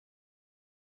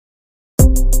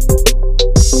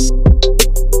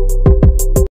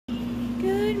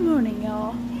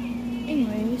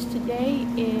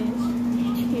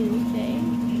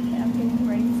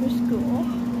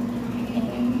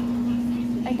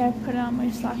gotta put on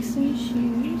my socks and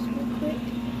shoes real quick.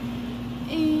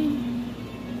 And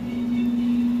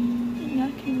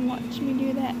y'all can watch me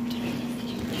do that.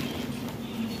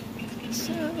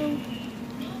 So,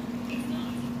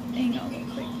 hang on real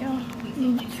quick, y'all. I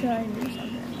need to try and do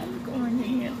something. I'm going in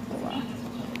here for a while.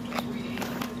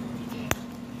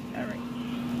 Alright.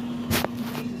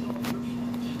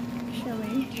 Shall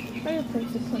we? Better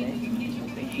place to put it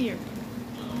over here.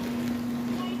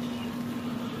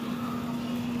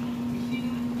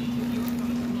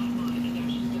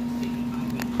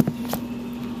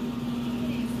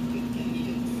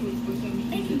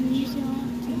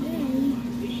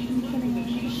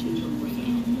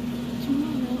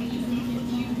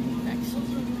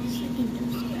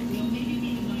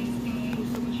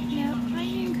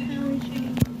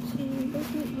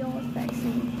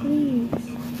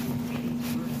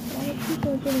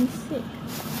 People are getting sick,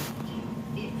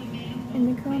 and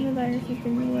the coronavirus is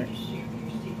getting worse.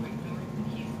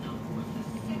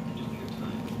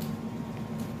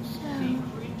 So,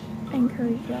 I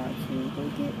encourage y'all to go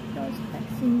get y'all's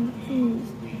vaccine, please.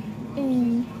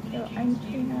 And so I'm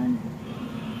putting on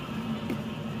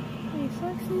my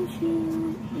socks and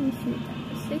shoes. Let me see what time.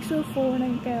 It's 6:04 and I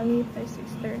gotta leave by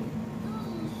 6:30.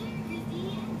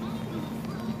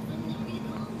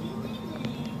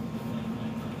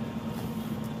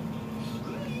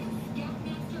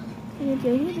 And if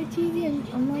you hear the TV,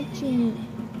 I'm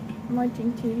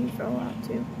watching TV for a while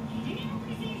too.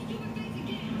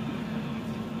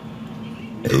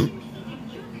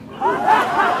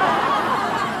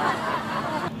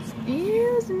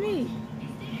 Excuse me.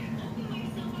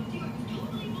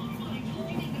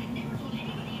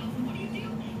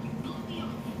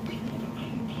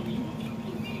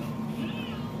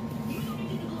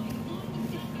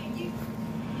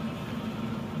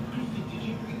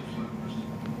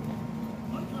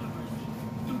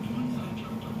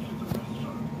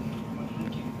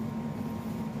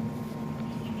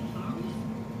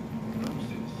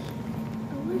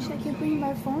 I could bring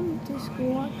my phone to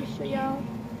school. I could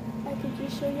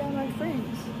just show y'all my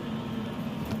friends.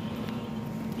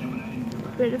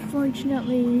 But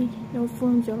unfortunately, no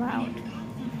phones allowed.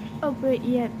 Oh, but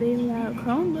yet they allow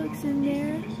Chromebooks in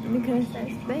there because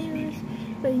that's theirs.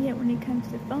 But yet when it comes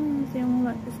to phones, they won't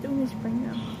let the students bring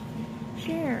them.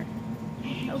 Sure.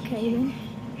 Okay then.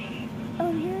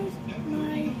 Oh, here's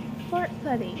my fart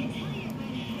putty.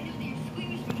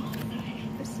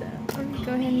 So I'm gonna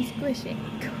go ahead and squish it.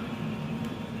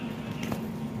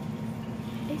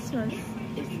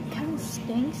 It kind of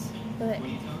stinks, but at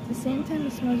the same time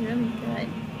it smells really good.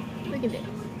 Look at it.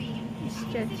 It's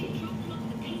stretchy.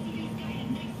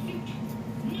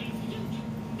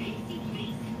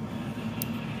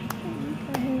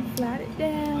 Go ahead and flat it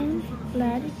down,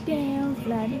 flat it down,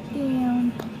 flat it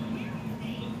down.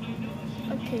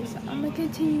 Okay, so I'm gonna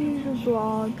continue the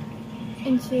vlog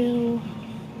until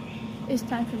it's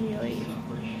time for me to leave.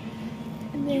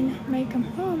 And then when I come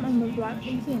home, I'm gonna vlog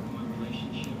again.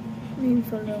 Maybe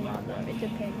for a little while though, it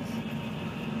depends.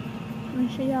 I'm gonna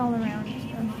show y'all around and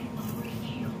stuff.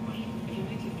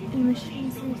 And I'm gonna show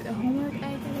you the homework I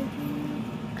gotta do.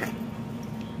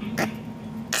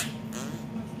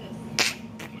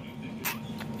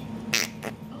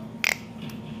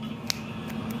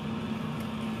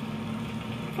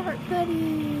 Fart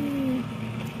buddy!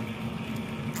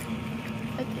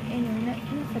 Okay, anyway,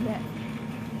 enough of that.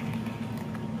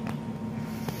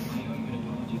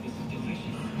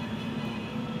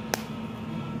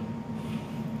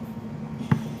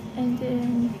 And then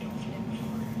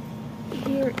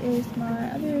here is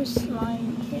my other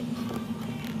slime kit.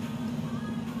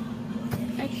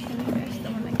 Actually, that's the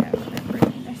one I got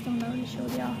remembered. That's the one I already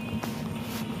showed y'all.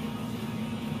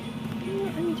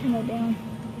 Let me turn that down.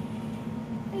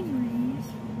 Anyways.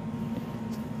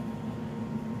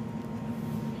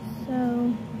 So,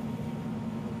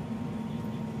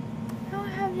 how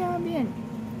have y'all been?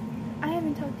 I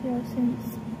haven't talked to y'all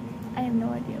since, I have no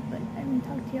idea, but I haven't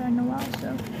talked to y'all in a while,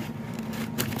 so.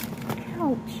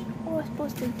 Ouch. Oh, I'm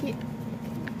supposed to get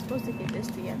this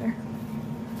together.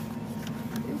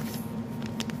 Oops.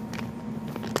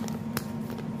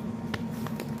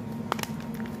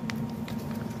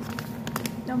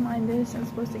 Don't mind this, I'm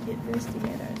supposed to get this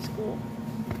together at school.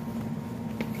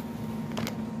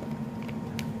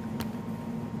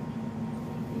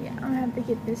 Yeah, I'm gonna have to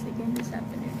get this again this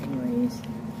afternoon anyways.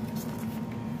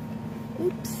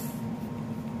 Oops.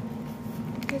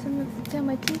 Because I'm gonna have to tell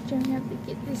my teacher I'm gonna have to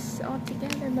get this all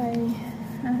together by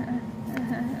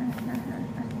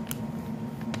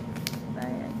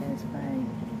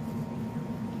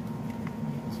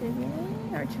today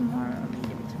or tomorrow. I'm gonna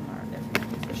get it tomorrow,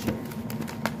 definitely for sure.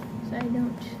 So I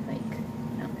don't like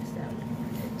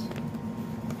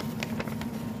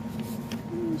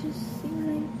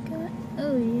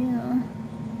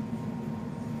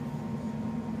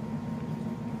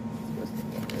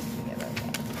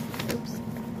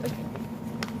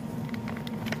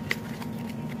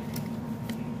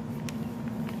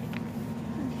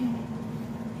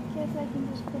guess I can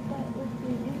just put that with the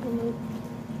envelope.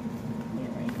 Yeah,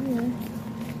 right here.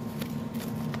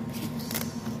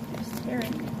 They're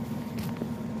staring at me.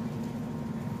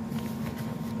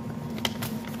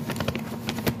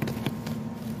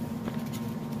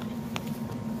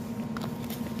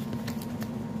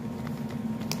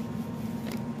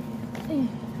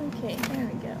 Okay, there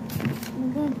we go.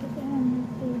 I'm going to put that on the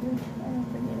table so I don't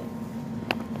forget it.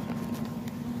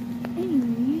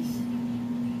 Anyways,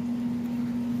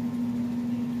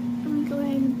 I'm going to go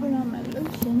ahead and put on my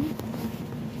lotion.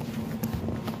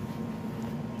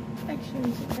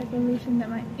 Actually, it's a type of lotion that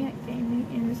my aunt gave me,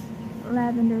 and it's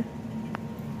lavender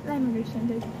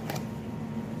scented.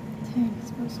 Dang, it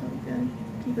smells so good.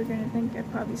 People are going to think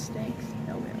that probably stinks.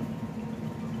 Oh well.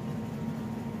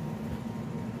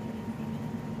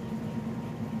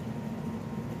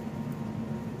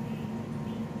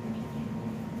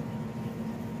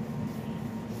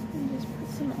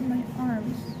 On my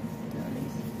arms.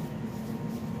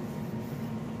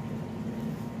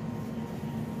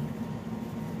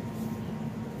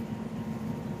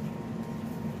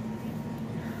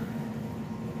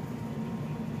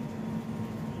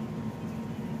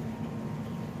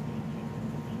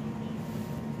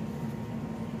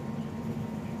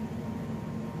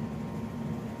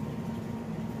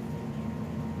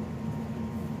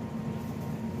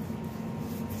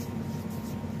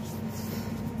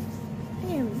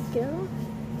 There we go.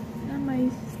 Now my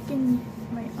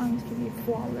arms can be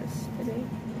flawless today.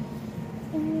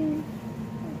 And then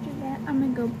after that, I'm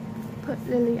gonna go put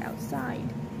Lily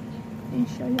outside and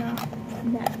show y'all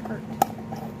that part.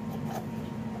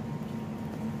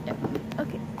 Yep.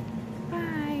 Okay.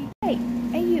 Bye.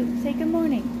 Hey you, say good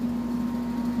morning.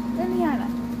 Liliana,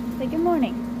 say good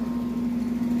morning.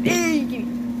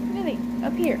 Lily,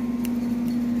 up here.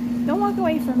 Don't walk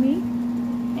away from me.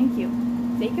 Thank you.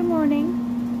 Say good morning.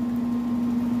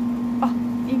 Oh,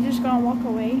 you're just gonna walk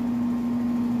away?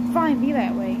 Fine, be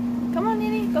that way. Come on,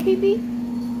 Nini, go pee pee.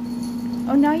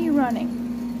 Oh, now you're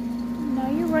running. Now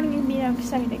you're running and being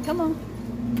excited. Come on.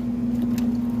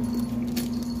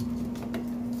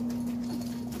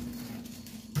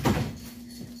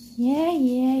 Yeah.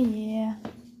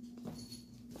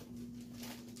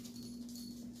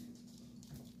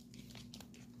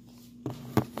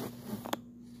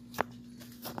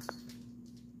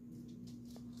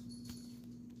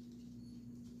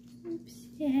 Oops,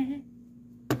 yeah.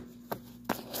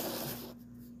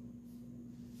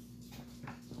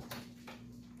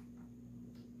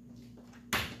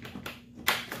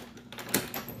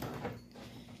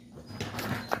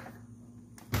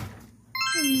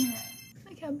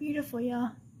 Look how beautiful,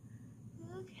 y'all.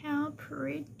 Look how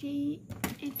pretty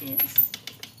it is.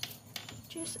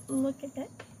 Just look at that.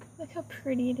 Look how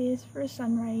pretty it is for a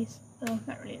sunrise. Well,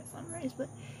 not really a sunrise, but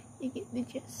you get the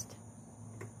gist.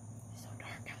 It's so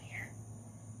dark out here.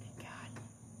 Thank God.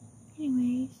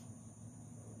 Anyways.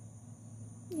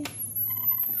 Yeah.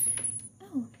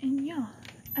 Oh, and y'all,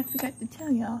 I forgot to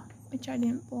tell y'all, which I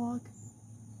didn't vlog.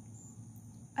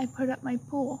 I put up my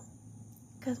pool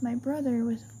because my brother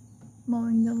was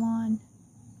mowing the lawn.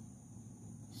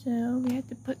 So we had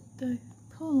to put the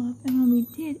pool up, and when we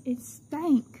did, it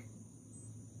stank.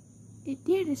 It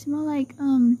did. It smelled like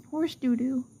horse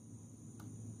doo-doo.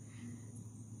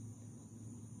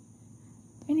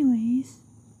 Anyways,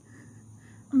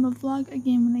 I'm gonna vlog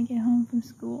again when I get home from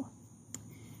school.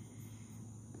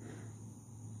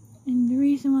 And the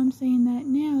reason why I'm saying that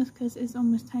now is because it's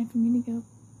almost time for me to go.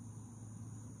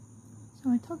 So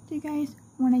I'll talk to you guys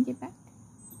when I get back.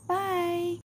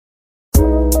 Bye!